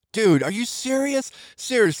Dude, are you serious?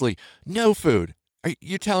 Seriously, no food. Are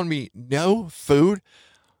you telling me no food?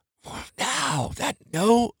 No, that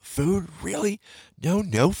no food? Really?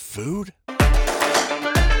 No food?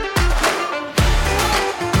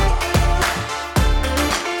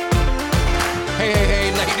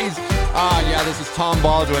 Hey, ladies. Yeah, this is Tom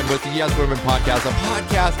Baldwin with the Yes Women Podcast, a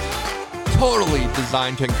podcast totally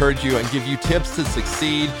designed to encourage you and give you tips to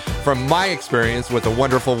succeed from my experience with a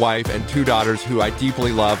wonderful wife and two daughters who I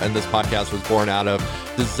deeply love. And this podcast was born out of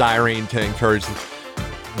desiring to encourage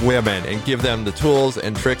women and give them the tools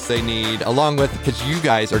and tricks they need, along with, because you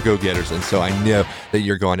guys are go-getters. And so I know that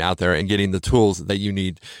you're going out there and getting the tools that you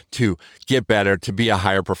need to get better, to be a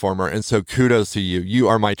higher performer. And so kudos to you. You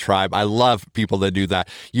are my tribe. I love people that do that.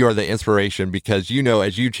 You are the inspiration because you know,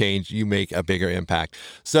 as you change, you make a bigger impact.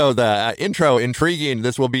 So the intro, intriguing.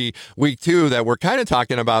 This will be week 2 that we're kind of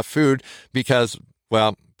talking about food because,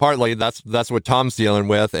 well, partly that's what Tom's dealing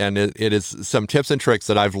with, and it is some tips and tricks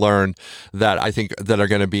that I've learned that I think that are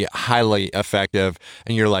going to be highly effective.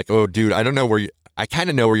 And you're like, oh, dude, I don't know where I kind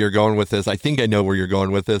of know where you're going with this. I think I know where you're going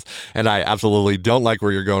with this, and I absolutely don't like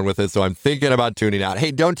where you're going with this. So I'm thinking about tuning out. Hey,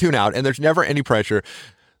 don't tune out, and there's never any pressure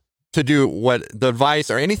to do what the advice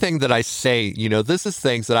or anything that I say. You know, this is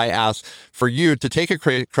things that I ask for you to take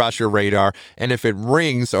across your radar. And if it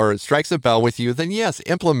rings or it strikes a bell with you, then yes,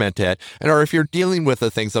 implement it. And or if you're dealing with the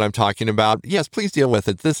things that I'm talking about, yes, please deal with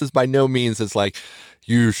it. This is by no means, it's like,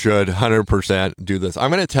 you should 100% do this. I'm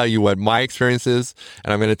going to tell you what my experience is,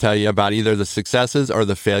 and I'm going to tell you about either the successes or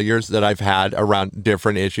the failures that I've had around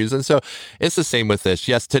different issues. And so it's the same with this.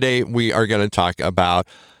 Yes, today we are going to talk about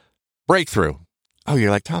breakthrough. Oh,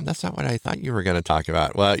 you're like, Tom, that's not what I thought you were going to talk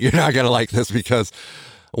about. Well, you're not going to like this because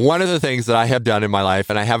one of the things that I have done in my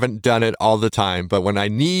life, and I haven't done it all the time, but when I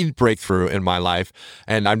need breakthrough in my life,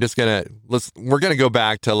 and I'm just going to, we're going to go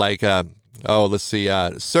back to like, circa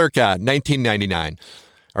 1999,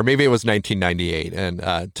 or maybe it was 1998.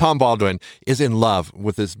 And Tom Baldwin is in love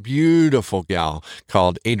with this beautiful gal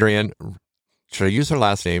called Adrienne. Should I use her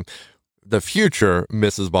last name? The future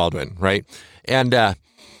Mrs. Baldwin, right? And,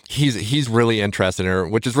 He's really interested in her,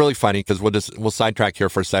 which is really funny because we'll sidetrack here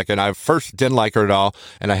for a second. I first didn't like her at all,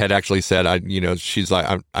 and I had actually said, she's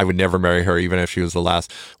like, I would never marry her, even if she was the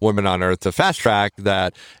last woman on earth to fast track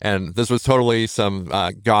that. And this was totally some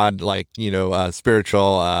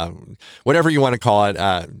spiritual, whatever you want to call it,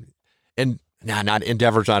 not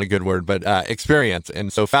endeavor's not a good word, but experience.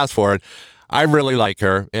 And so fast forward. I really like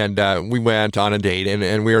her, and we went on a date,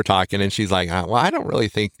 and we were talking, and she's like, well, I don't really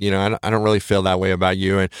think, I don't really feel that way about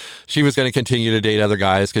you. And she was going to continue to date other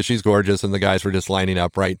guys because she's gorgeous, and the guys were just lining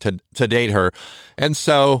up, right, to date her. And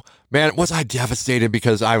so, man, was I devastated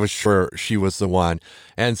because I was sure she was the one.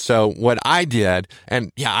 And so what I did,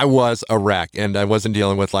 and yeah, I was a wreck, and I wasn't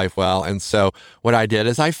dealing with life well. And so what I did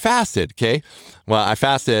is I fasted, okay? Well, I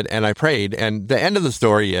fasted, and I prayed, and the end of the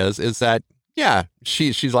story is that, yeah,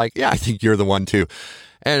 she's like, yeah, I think you're the one too.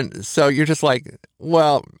 And so you're just like,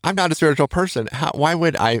 well, I'm not a spiritual person. Why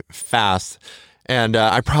would I fast? And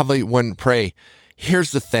I probably wouldn't pray.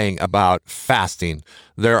 Here's the thing about fasting.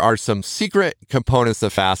 There are some secret components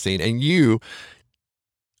of fasting. And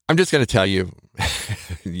I'm just going to tell you,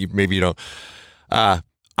 maybe you don't, I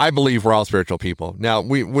believe we're all spiritual people. Now,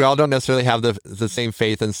 we all don't necessarily have the same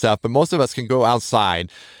faith and stuff, but most of us can go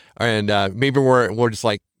outside and maybe we're just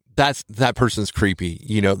like, that person's creepy.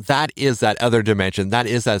 That is that other dimension. That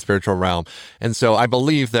is that spiritual realm. And so I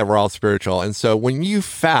believe that we're all spiritual. And so when you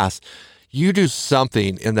fast, you do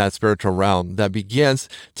something in that spiritual realm that begins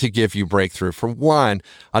to give you breakthrough. For one,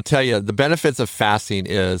 I'll tell you, the benefits of fasting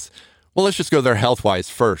is, well, let's just go there health-wise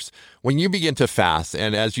first. When you begin to fast,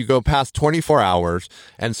 and as you go past 24 hours,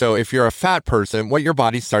 and so if you're a fat person, what your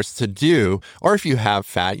body starts to do, or if you have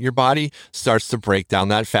fat, your body starts to break down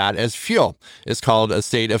that fat as fuel. It's called a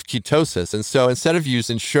state of ketosis. And so instead of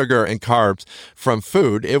using sugar and carbs from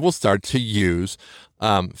food, it will start to use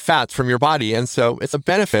fats from your body. And so it's a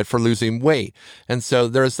benefit for losing weight. And so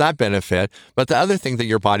there's that benefit. But the other thing that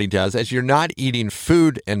your body does is you're not eating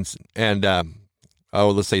food and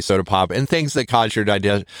let's say soda pop, and things that cause your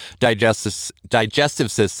digestive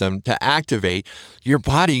system to activate, your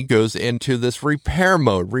body goes into this repair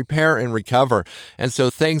mode, repair and recover. And so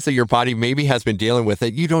things that your body maybe has been dealing with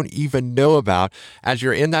that you don't even know about, as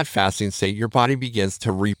you're in that fasting state, your body begins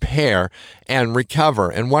to repair and recover.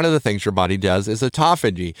 And one of the things your body does is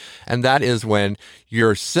autophagy. And that is when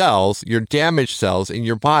your cells, your damaged cells in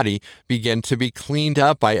your body, begin to be cleaned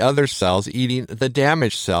up by other cells eating the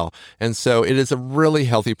damaged cell. And so it is a really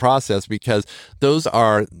healthy process because those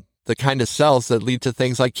are the kind of cells that lead to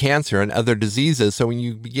things like cancer and other diseases. So when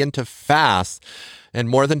you begin to fast in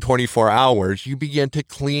more than 24 hours, you begin to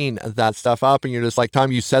clean that stuff up. And you're just like,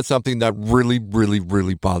 Tom, you said something that really, really,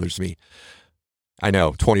 really bothers me. I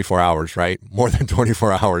know, 24 hours, right? More than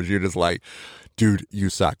 24 hours. You're just like, dude, you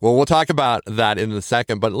suck. Well, we'll talk about that in a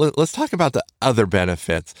second, but let's talk about the other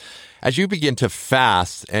benefits. As you begin to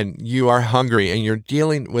fast and you are hungry and you're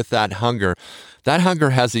dealing with that hunger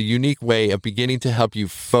has a unique way of beginning to help you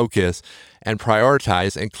focus and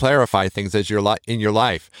prioritize and clarify things as in your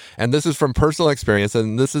life. And this is from personal experience,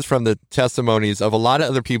 and this is from the testimonies of a lot of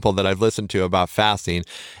other people that I've listened to about fasting.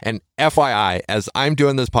 And FYI, as I'm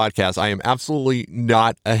doing this podcast, I am absolutely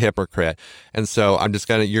not a hypocrite. And so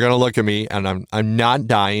you're gonna look at me, and I'm not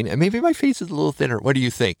dying, and maybe my face is a little thinner. What do you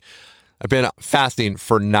think? I've been fasting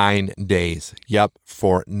for 9 days. Yep,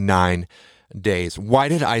 for 9 days. Why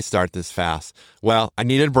did I start this fast? Well, I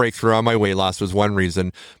needed a breakthrough on my weight loss was one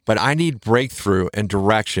reason, but I need breakthrough and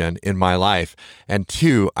direction in my life. And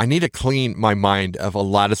two, I need to clean my mind of a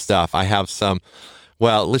lot of stuff. I have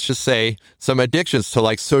let's just say some addictions to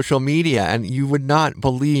like social media, and you would not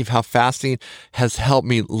believe how fasting has helped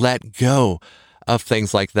me let go of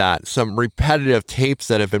things like that. Some repetitive tapes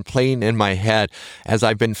that have been playing in my head as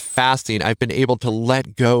I've been fasting, I've been able to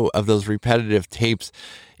let go of those repetitive tapes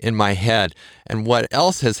in my head. And what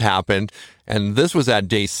else has happened, and this was at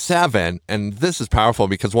day 7, and this is powerful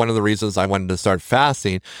because one of the reasons I wanted to start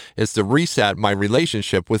fasting is to reset my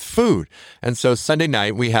relationship with food. And so Sunday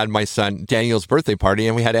night, we had my son Daniel's birthday party,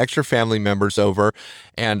 and we had extra family members over,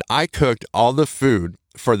 and I cooked all the food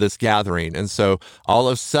for this gathering. And so all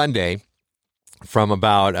of Sunday, from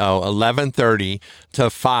about 11:30 to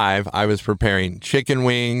 5, I was preparing chicken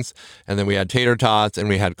wings, and then we had tater tots, and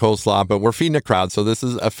we had coleslaw, but we're feeding a crowd, so this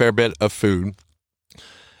is a fair bit of food.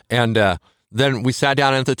 And then we sat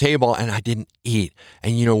down at the table, and I didn't eat.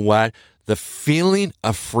 And you know what? The feeling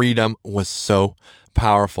of freedom was so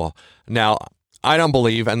powerful. Now, I don't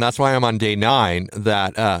believe, and that's why I'm on day 9,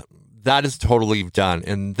 that is totally done,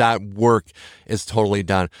 and that work is totally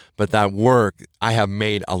done. But that work, I have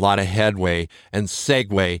made a lot of headway and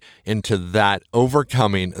segue into that,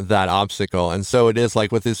 overcoming that obstacle. And so it is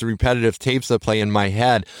like with these repetitive tapes that play in my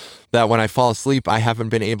head that when I fall asleep, I haven't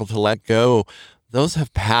been able to let go. Those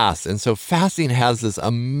have passed. And so fasting has this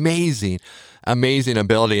amazing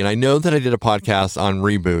ability. And I know that I did a podcast on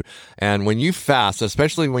Reboot. And when you fast,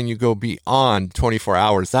 especially when you go beyond 24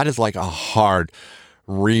 hours, that is like a hard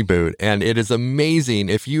reboot. And it is amazing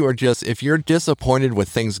if you're disappointed with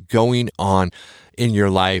things going on in your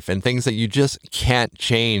life and things that you just can't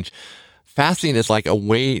change. Fasting is like a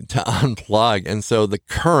way to unplug. And so the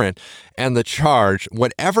current and the charge,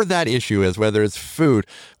 whatever that issue is, whether it's food,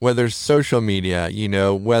 whether it's social media,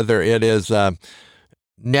 whether it is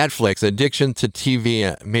Netflix, addiction to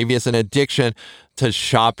TV, maybe it's an addiction to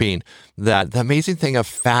shopping, the amazing thing of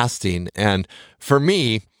fasting. And for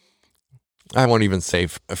me, I won't even say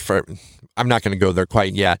I'm not going to go there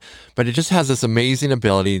quite yet, but it just has this amazing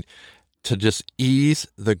ability to just ease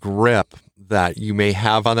the grip that you may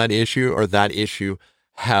have on that issue or that issue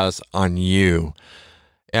has on you.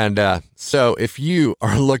 And so if you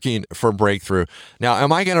are looking for breakthrough, now,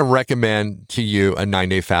 am I going to recommend to you a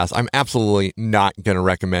 9-day fast? I'm absolutely not going to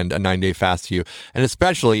recommend a 9-day fast to you. And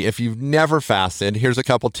especially if you've never fasted, here's a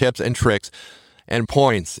couple tips and tricks and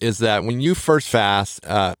points is that when you first fast,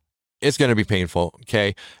 it's going to be painful,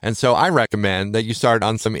 okay? And so I recommend that you start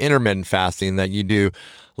on some intermittent fasting, that you do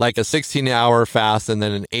like a 16-hour fast and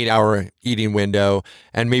then an 8-hour eating window.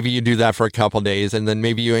 And maybe you do that for a couple days, and then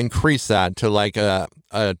maybe you increase that to like a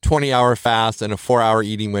 20-hour fast and a 4-hour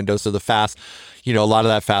eating window. So the fast, a lot of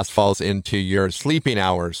that fast falls into your sleeping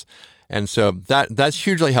hours. And so that's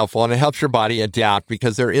hugely helpful, and it helps your body adapt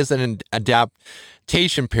because there is an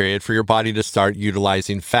adaptation period for your body to start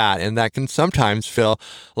utilizing fat. And that can sometimes feel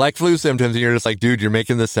like flu symptoms. And you're just like, dude, you're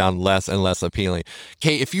making this sound less and less appealing.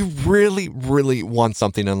 Okay, if you really, really want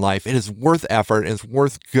something in life, it is worth effort and it's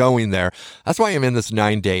worth going there. That's why I'm in this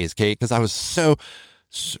 9 days, okay? Because I was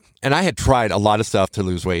and I had tried a lot of stuff to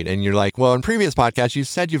lose weight. And you're like, well, in previous podcasts, you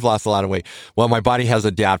said you've lost a lot of weight. Well, my body has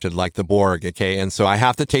adapted like the Borg, okay? And so I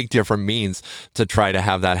have to take different means to try to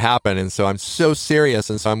have that happen. And so I'm so serious.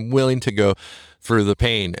 And so I'm willing to go through the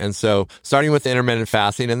pain. And so starting with intermittent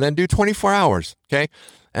fasting, and then do 24 hours, okay?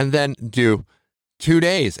 And then do 2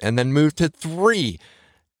 days, and then move to 3.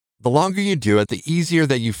 The longer you do it, the easier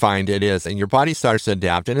that you find it is, and your body starts to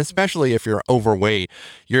adapt. And especially if you're overweight,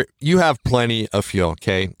 you have plenty of fuel,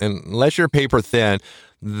 okay? And unless you're paper thin,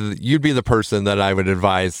 you'd be the person that I would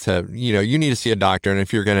advise to, you need to see a doctor. And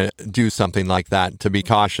if you're going to do something like that, to be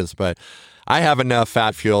cautious. But I have enough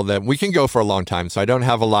fat fuel that we can go for a long time. So I don't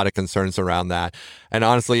have a lot of concerns around that. And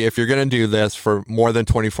honestly, if you're going to do this for more than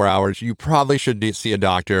 24 hours, you probably should see a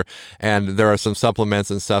doctor. And there are some supplements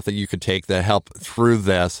and stuff that you could take that help through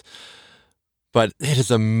this. But it is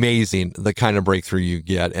amazing the kind of breakthrough you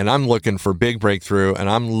get. And I'm looking for big breakthrough, and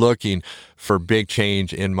I'm looking for big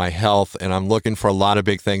change in my health, and I'm looking for a lot of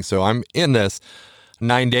big things. So I'm in this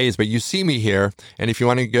 9 days, but you see me here. And if you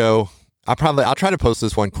want to go, I'll try to post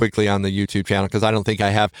this one quickly on the YouTube channel, because I don't think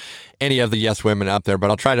I have any of the Yes Women up there, but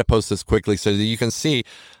I'll try to post this quickly so that you can see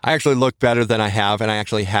I actually look better than I have, and I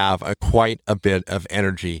actually have quite a bit of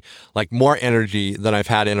energy, like more energy than I've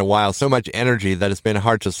had in a while. So much energy that it's been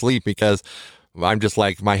hard to sleep, because I'm just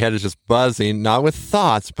like, my head is just buzzing, not with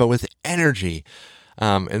thoughts, but with energy.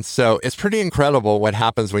 And so it's pretty incredible what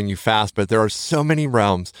happens when you fast, but there are so many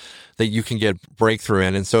realms that you can get breakthrough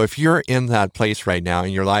in. And so if you're in that place right now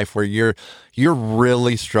in your life where you're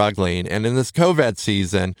really struggling, and in this COVID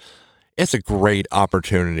season, it's a great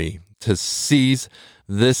opportunity to seize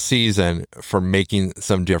this season for making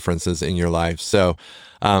some differences in your life. So,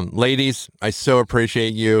 ladies, I so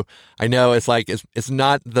appreciate you. I know it's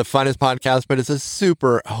not the funnest podcast, but it's a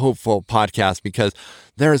super hopeful podcast, because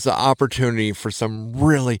there's the opportunity for some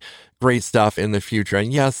really great stuff in the future.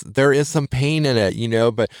 And yes, there is some pain in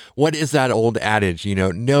it, but what is that old adage,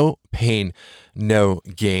 no pain, no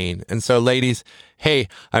gain. And so, ladies, hey,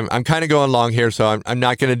 I'm kind of going long here, so I'm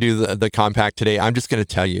not going to do the compact today. I'm just going to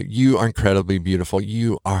tell you, you are incredibly beautiful.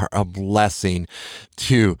 You are a blessing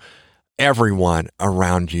to everyone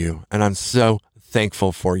around you. And I'm so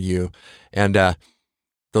thankful for you. And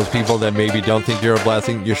those people that maybe don't think you're a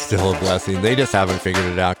blessing, you're still a blessing. They just haven't figured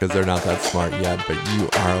it out because they're not that smart yet, but you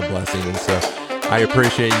are a blessing. And so I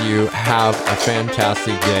appreciate you. Have a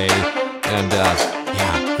fantastic day. And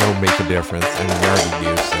go make a difference. And you already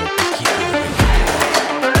do, so just keep doing it.